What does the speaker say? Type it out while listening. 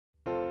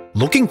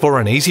Looking for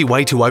an easy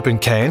way to open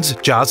cans,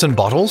 jars and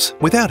bottles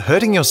without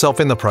hurting yourself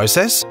in the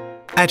process?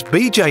 At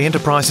BJ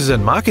Enterprises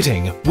and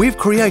Marketing, we've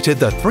created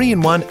the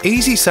 3-in-1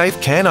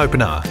 Ezysafe Can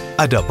Opener,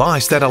 a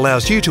device that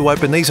allows you to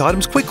open these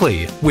items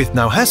quickly with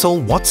no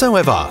hassle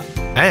whatsoever.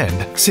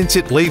 And since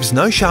it leaves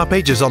no sharp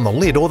edges on the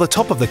lid or the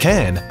top of the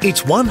can,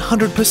 it's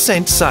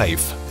 100%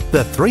 safe.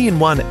 The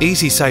 3-in-1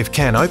 Ezysafe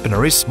Can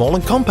Opener is small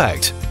and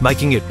compact,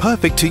 making it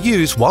perfect to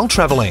use while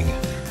travelling.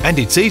 And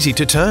it's easy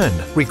to turn,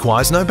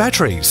 requires no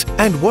batteries,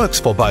 and works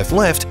for both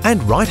left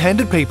and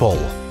right-handed people.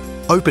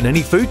 Open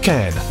any food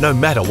can, no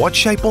matter what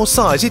shape or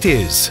size it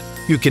is.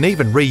 You can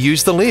even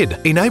reuse the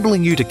lid,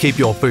 enabling you to keep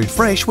your food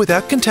fresh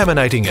without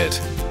contaminating it.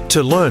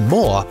 To learn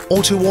more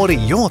or to order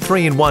your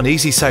 3-in-1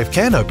 Ezysafe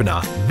Can Opener,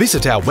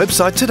 visit our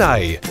website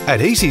today at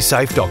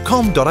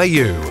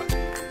ezysafe.com.au.